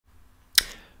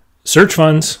Search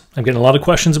funds. I'm getting a lot of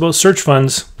questions about search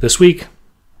funds this week.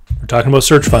 We're talking about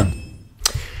search fund.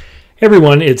 Hey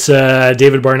everyone, it's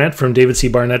David Barnett from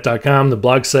davidcbarnett.com, the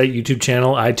blog site, YouTube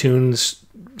channel, iTunes,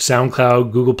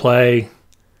 SoundCloud, Google Play.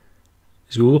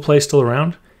 Is Google Play still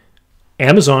around?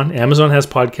 Amazon. Amazon has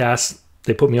podcasts.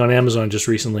 They put me on Amazon just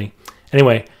recently.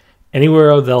 Anyway,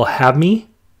 anywhere they'll have me,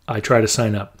 I try to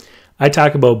sign up. I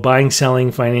talk about buying,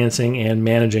 selling, financing, and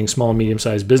managing small and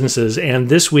medium-sized businesses. And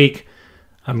this week,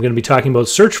 I'm going to be talking about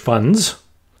search funds,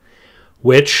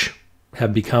 which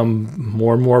have become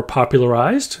more and more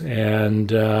popularized,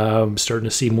 and I'm starting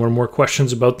to see more and more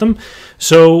questions about them.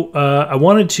 So I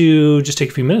wanted to just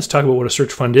take a few minutes, talk about what a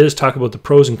search fund is, talk about the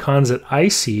pros and cons that I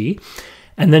see,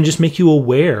 and then just make you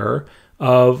aware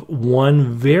of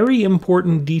one very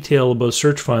important detail about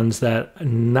search funds that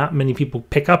not many people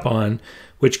pick up on,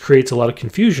 which creates a lot of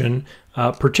confusion,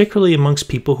 particularly amongst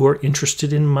people who are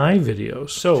interested in my videos.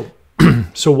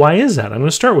 So why is that? I'm going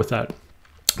to start with that.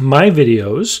 My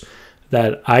videos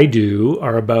that I do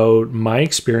are about my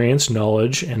experience,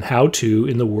 knowledge, and how-to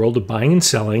in the world of buying and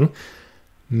selling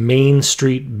Main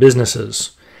Street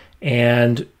businesses.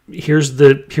 And here's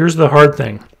the hard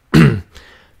thing.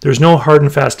 There's no hard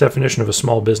and fast definition of a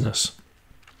small business.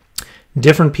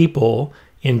 Different people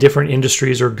in different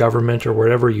industries or government or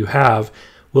whatever you have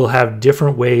will have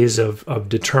different ways of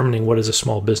determining what is a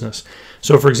small business.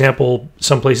 So, for example,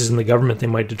 some places in the government, they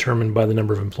might determine by the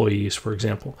number of employees, for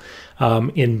example.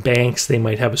 In banks, they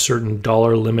might have a certain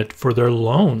dollar limit for their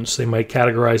loans. They might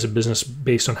categorize a business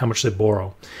based on how much they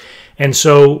borrow. And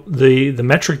so the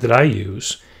metric that I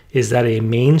use is that a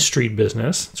Main Street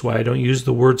business, that's why I don't use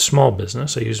the word small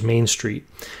business, I use Main Street.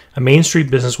 A Main Street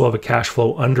business will have a cash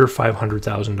flow under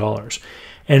 $500,000.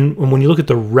 And when you look at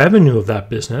the revenue of that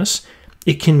business,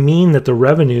 it can mean that the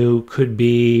revenue could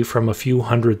be from a few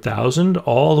 $100,000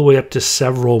 all the way up to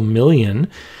several million,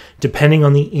 depending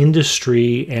on the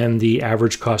industry and the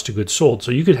average cost of goods sold.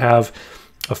 So you could have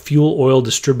a fuel oil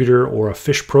distributor or a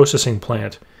fish processing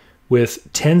plant with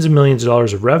tens of millions of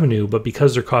dollars of revenue, but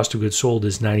because their cost of goods sold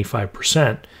is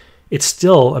 95%, it's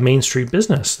still a Main Street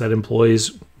business that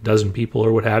employs a dozen people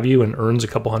or what have you and earns a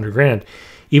couple $100,000.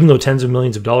 Even though tens of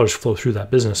millions of dollars flow through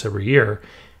that business every year,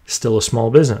 still a small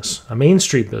business, a Main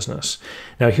Street business.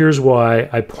 Now, here's why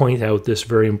I point out this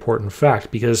very important fact,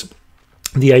 because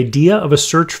the idea of a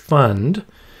search fund,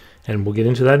 and we'll get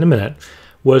into that in a minute,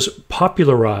 was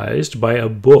popularized by a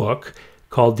book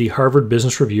called the Harvard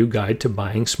Business Review Guide to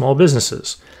Buying Small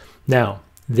Businesses. Now,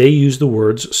 they use the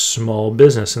words small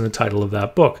business in the title of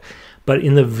that book, but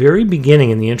in the very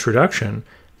beginning, in the introduction,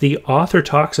 the author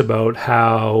talks about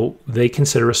how they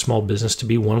consider a small business to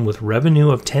be one with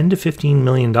revenue of $10 to $15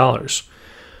 million,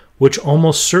 which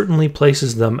almost certainly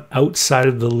places them outside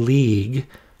of the league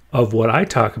of what I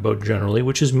talk about generally,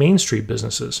 which is Main Street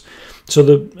businesses.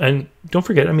 And don't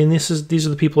forget, these are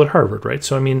the people at Harvard, right?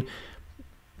 So,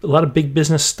 a lot of big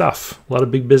business stuff, a lot of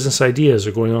big business ideas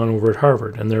are going on over at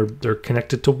Harvard, and they're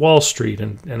connected to Wall Street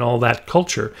and all that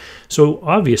culture. So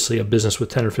obviously a business with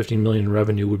 10 or 15 million in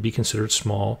revenue would be considered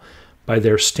small by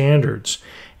their standards.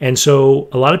 And so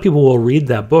a lot of people will read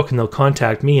that book and they'll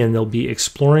contact me and they'll be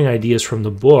exploring ideas from the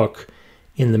book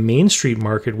in the Main Street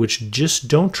market, which just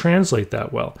don't translate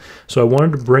that well. So I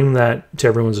wanted to bring that to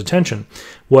everyone's attention.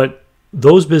 What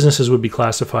those businesses would be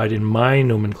classified in my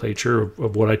nomenclature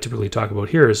of what I typically talk about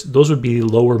here is those would be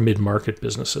lower mid-market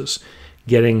businesses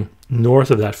getting north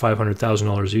of that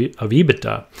 $500,000 of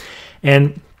EBITDA.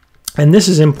 And this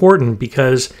is important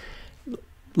because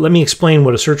let me explain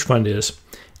what a search fund is.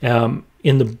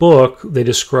 In the book, they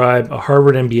describe a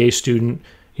Harvard MBA student,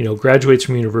 graduates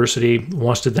from university,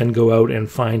 wants to then go out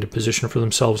and find a position for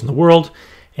themselves in the world.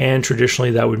 And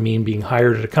traditionally, that would mean being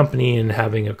hired at a company and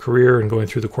having a career and going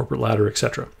through the corporate ladder,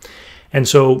 etc. And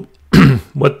so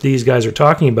what these guys are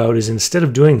talking about is instead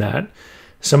of doing that,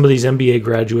 some of these MBA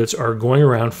graduates are going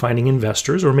around finding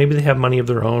investors, or maybe they have money of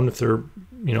their own if they're,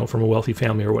 from a wealthy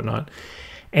family or whatnot.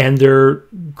 And they're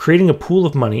creating a pool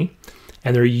of money,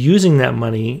 and they're using that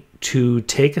money to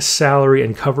take a salary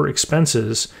and cover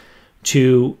expenses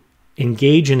to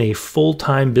engage in a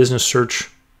full-time business search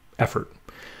effort.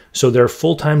 So their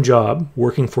full-time job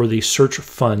working for the search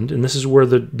fund, and this is where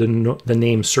the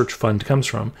name search fund comes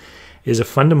from, is a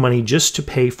fund of money just to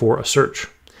pay for a search.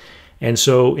 And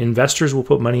so investors will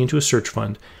put money into a search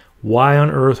fund. Why on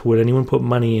earth would anyone put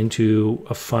money into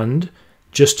a fund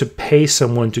just to pay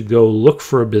someone to go look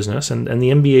for a business? And the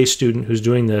MBA student who's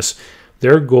doing this,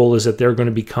 their goal is that they're going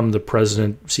to become the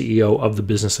president, CEO of the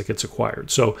business that gets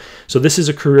acquired. So this is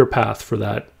a career path for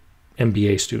that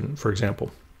MBA student, for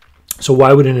example. So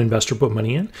why would an investor put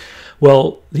money in?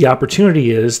 Well, the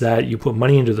opportunity is that you put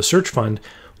money into the search fund.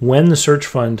 When the search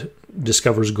fund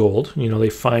discovers gold, they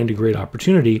find a great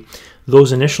opportunity,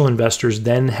 those initial investors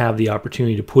then have the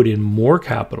opportunity to put in more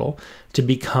capital to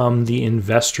become the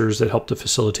investors that help to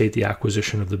facilitate the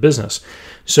acquisition of the business.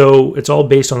 So it's all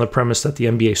based on the premise that the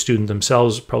MBA student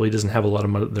themselves probably doesn't have a lot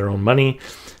of their own money.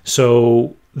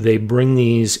 So they bring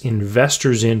these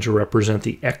investors in to represent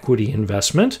the equity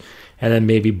investment, and then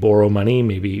maybe borrow money,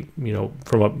 maybe,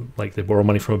 like they borrow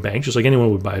money from a bank, just like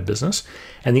anyone would buy a business.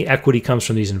 And the equity comes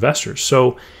from these investors.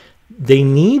 So they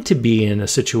need to be in a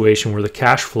situation where the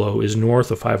cash flow is north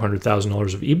of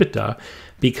 $500,000 of EBITDA,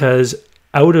 because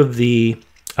out of the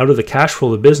cash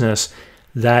flow of the business,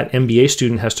 that MBA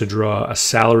student has to draw a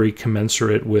salary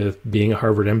commensurate with being a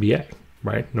Harvard MBA,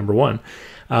 right? Number one.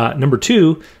 Number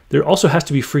two, there also has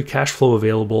to be free cash flow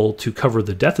available to cover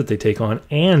the debt that they take on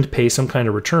and pay some kind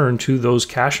of return to those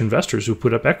cash investors who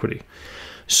put up equity.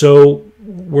 So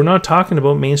we're not talking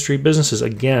about Main Street businesses.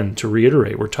 Again, to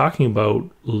reiterate, we're talking about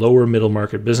lower middle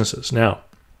market businesses. Now,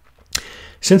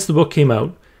 since the book came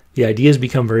out, the idea has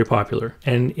become very popular,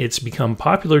 and it's become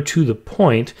popular to the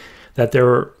point that there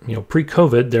were,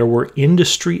 pre-COVID, there were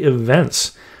industry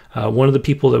events. One of the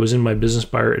people that was in my Business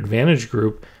Buyer Advantage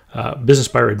group, Business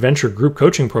Buyer Adventure group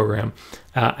coaching program,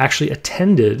 actually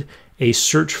attended a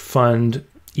search fund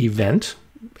event,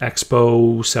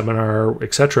 expo, seminar,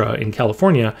 etc. in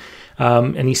California,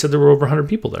 and he said there were over 100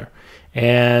 people there.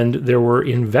 And there were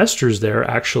investors there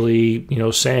actually,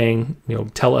 saying,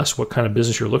 tell us what kind of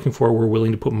business you're looking for. We're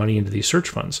willing to put money into these search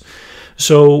funds.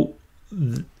 So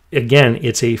again,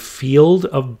 it's a field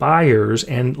of buyers,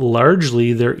 and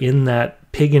largely they're in that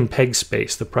pig and peg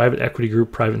space, the private equity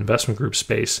group, private investment group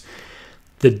space.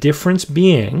 The difference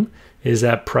being is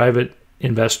that private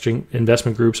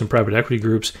investment groups and private equity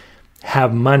groups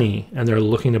have money and they're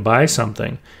looking to buy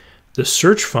something. The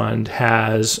search fund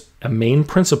has a main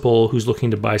principal who's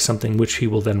looking to buy something which he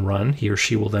or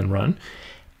she will then run,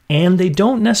 and they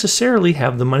don't necessarily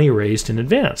have the money raised in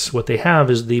advance. What they have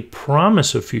is the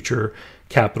promise of future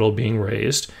capital being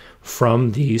raised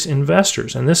from these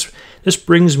investors. And this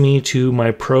brings me to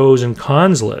my pros and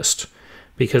cons list,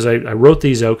 because I wrote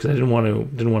these out because I didn't want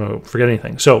to forget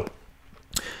anything. So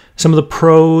some of the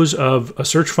pros of a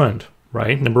search fund,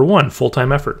 right? Number one,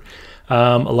 full-time effort.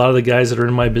 A lot of the guys that are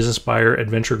in my Business Buyer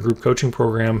Adventure group coaching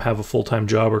program have a full-time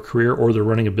job or career, or they're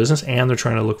running a business and they're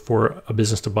trying to look for a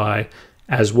business to buy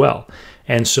as well.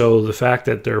 And so the fact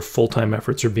that their full-time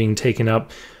efforts are being taken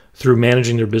up through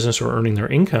managing their business or earning their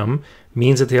income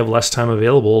means that they have less time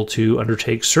available to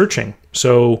undertake searching.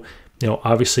 So,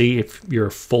 obviously, if your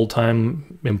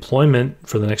full-time employment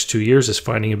for the next 2 years is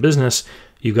finding a business,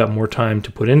 you've got more time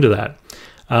to put into that.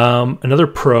 Another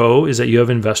pro is that you have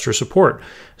investor support.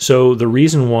 So the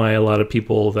reason why a lot of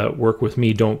people that work with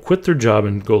me don't quit their job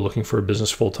and go looking for a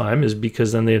business full-time is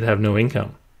because then they'd have no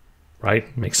income,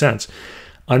 right? Makes sense.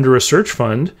 Under a search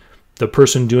fund, the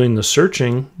person doing the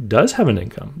searching does have an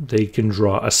income. They can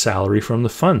draw a salary from the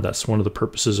fund. That's one of the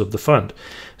purposes of the fund.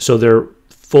 So they're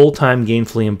full-time,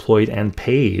 gainfully employed and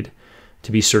paid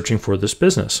to be searching for this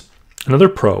business. Another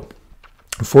pro,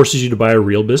 it forces you to buy a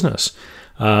real business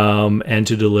and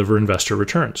to deliver investor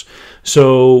returns.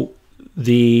 So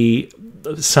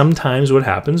sometimes what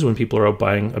happens when people are out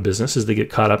buying a business is they get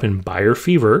caught up in buyer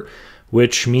fever,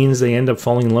 which means they end up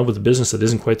falling in love with a business that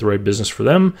isn't quite the right business for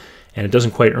them, and it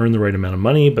doesn't quite earn the right amount of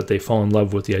money, but they fall in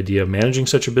love with the idea of managing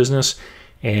such a business.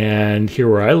 And here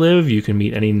where I live, you can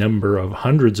meet any number of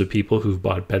hundreds of people who've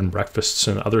bought bed and breakfasts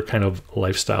and other kind of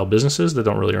lifestyle businesses that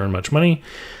don't really earn much money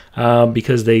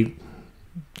because they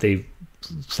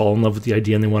fall in love with the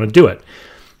idea and they want to do it.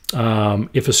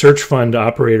 If a search fund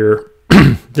operator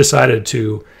decided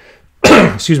to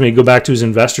go back to his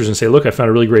investors and say, look, I found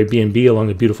a really great B&B along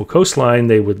the beautiful coastline,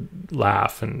 they would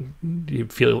laugh and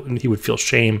he would feel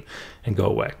shame and go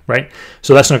away, right?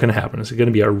 So that's not going to happen. It's going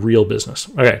to be a real business.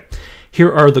 Okay,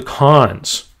 here are the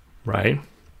cons, right?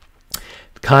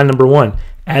 Con number one,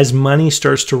 as money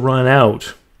starts to run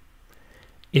out,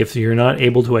 if you're not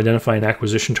able to identify an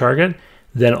acquisition target,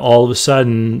 then all of a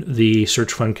sudden the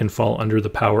search fund can fall under the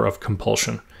power of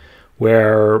compulsion,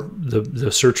 where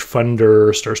the search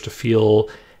funder starts to feel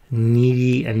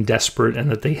needy and desperate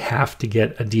and that they have to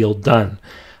get a deal done.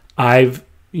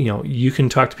 You can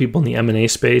talk to people in the M&A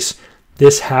space.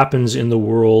 This happens in the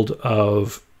world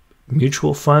of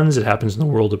mutual funds. It happens in the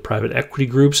world of private equity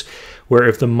groups, where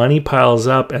if the money piles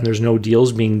up and there's no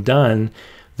deals being done,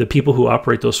 the people who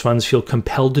operate those funds feel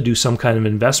compelled to do some kind of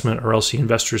investment, or else the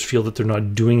investors feel that they're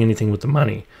not doing anything with the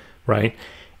money, right?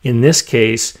 In this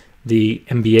case, the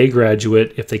MBA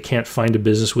graduate, if they can't find a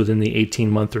business within the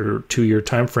 18-month or 2-year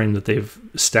time frame that they've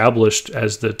established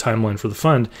as the timeline for the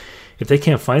fund, if they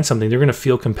can't find something, they're going to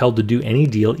feel compelled to do any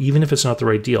deal, even if it's not the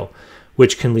right deal,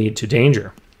 which can lead to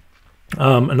danger.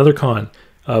 Another con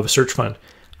of a search fund,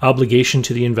 obligation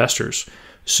to the investors.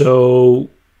 So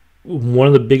one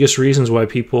of the biggest reasons why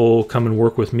people come and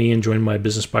work with me and join my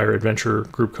Business Buyer Adventure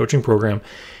group coaching program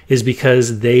is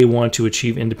because they want to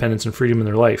achieve independence and freedom in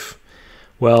their life.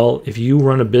 Well, if you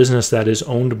run a business that is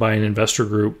owned by an investor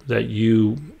group that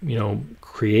you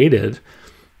created,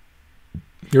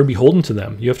 you're beholden to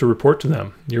them. You have to report to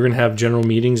them. You're going to have general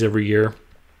meetings every year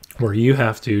where you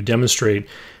have to demonstrate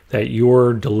that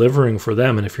you're delivering for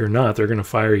them. And if you're not, they're going to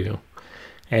fire you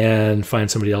and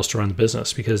find somebody else to run the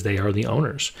business because they are the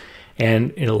owners.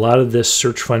 And in a lot of this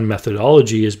search fund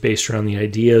methodology is based around the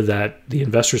idea that the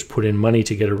investors put in money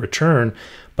to get a return,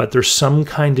 but there's some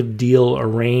kind of deal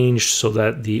arranged so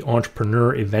that the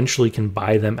entrepreneur eventually can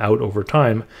buy them out over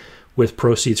time with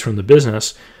proceeds from the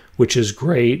business, which is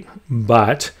great,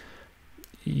 but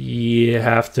you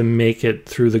have to make it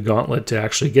through the gauntlet to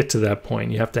actually get to that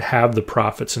point. You have to have the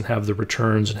profits and have the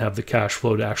returns and have the cash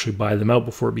flow to actually buy them out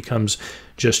before it becomes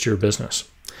just your business.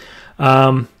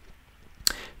 Another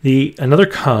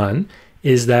con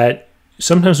is that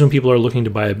sometimes when people are looking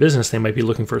to buy a business, they might be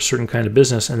looking for a certain kind of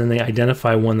business, and then they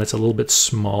identify one that's a little bit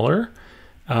smaller,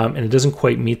 and it doesn't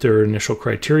quite meet their initial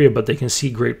criteria, but they can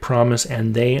see great promise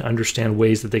and they understand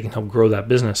ways that they can help grow that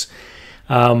business.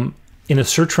 In a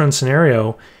search fund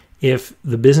scenario, if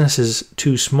the business is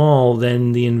too small,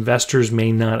 then the investors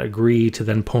may not agree to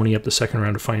then pony up the second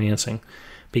round of financing.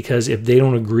 Because if they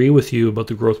don't agree with you about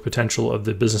the growth potential of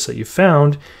the business that you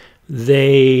found,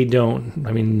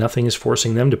 nothing is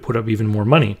forcing them to put up even more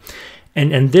money.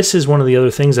 And this is one of the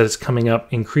other things that is coming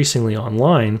up increasingly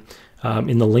online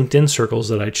in the LinkedIn circles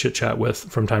that I chit-chat with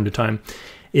from time to time,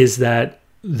 is that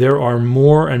there are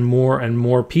more and more and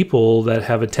more people that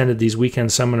have attended these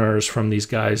weekend seminars from these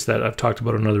guys that I've talked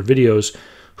about in other videos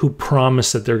who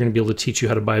promise that they're going to be able to teach you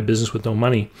how to buy a business with no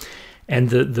money. And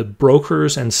the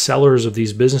brokers and sellers of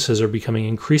these businesses are becoming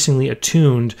increasingly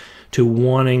attuned to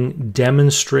wanting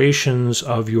demonstrations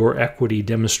of your equity,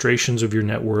 demonstrations of your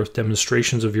net worth,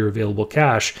 demonstrations of your available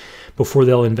cash before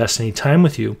they'll invest any time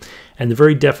with you. And the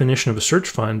very definition of a search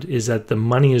fund is that the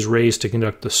money is raised to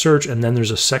conduct the search, and then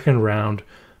there's a second round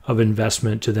of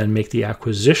investment to then make the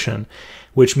acquisition,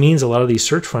 which means a lot of these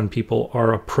search fund people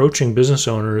are approaching business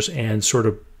owners and sort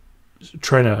of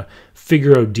trying to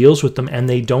figure out deals with them, and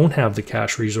they don't have the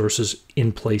cash resources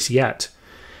in place yet.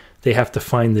 They have to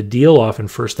find the deal off and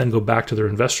first then go back to their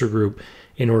investor group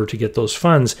in order to get those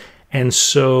funds. And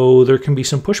so there can be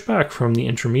some pushback from the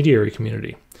intermediary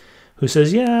community who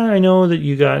says, yeah, I know that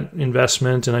you got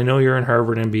investment and I know you're in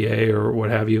Harvard MBA or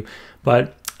what have you,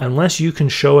 but unless you can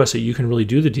show us that you can really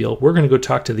do the deal, we're going to go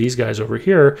talk to these guys over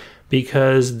here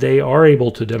because they are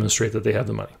able to demonstrate that they have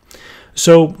the money.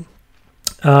 So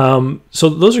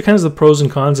those are kind of the pros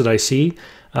and cons that I see.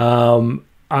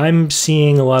 I'm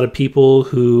seeing a lot of people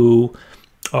who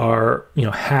are,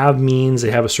 have means, they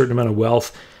have a certain amount of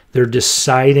wealth. They're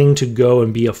deciding to go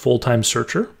and be a full-time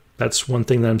searcher. That's one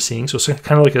thing that I'm seeing. So it's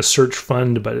kind of like a search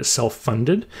fund, but it's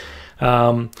self-funded.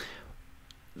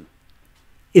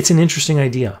 It's an interesting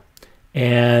idea.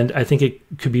 And I think it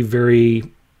could be a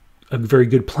very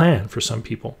good plan for some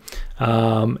people.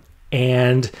 Here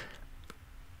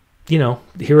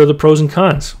are the pros and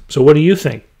cons. So what do you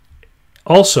think?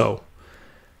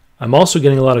 I'm also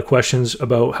getting a lot of questions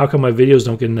about how come my videos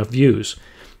don't get enough views.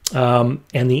 And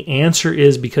the answer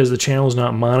is because the channel is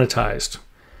not monetized.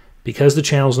 Because the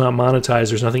channel is not monetized,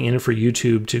 there's nothing in it for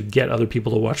YouTube to get other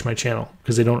people to watch my channel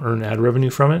because they don't earn ad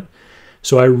revenue from it.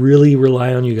 So I really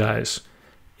rely on you guys.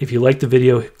 If you like the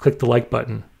video, click the like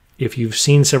button. If you've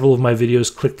seen several of my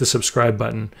videos, click the subscribe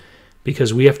button,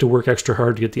 because we have to work extra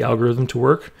hard to get the algorithm to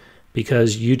work,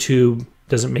 because YouTube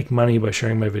doesn't make money by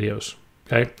sharing my videos,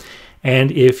 okay?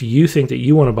 And if you think that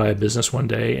you want to buy a business one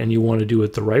day and you want to do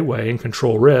it the right way and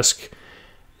control risk,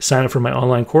 sign up for my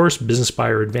online course, Business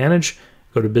Buyer Advantage.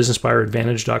 Go to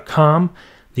businessbuyeradvantage.com.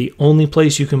 The only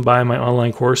place you can buy my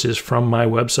online course is from my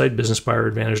website,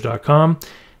 businessbuyeradvantage.com.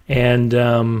 And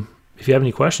if you have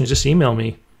any questions, just email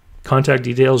me. Contact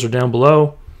details are down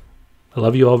below. I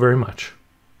love you all very much.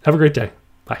 Have a great day.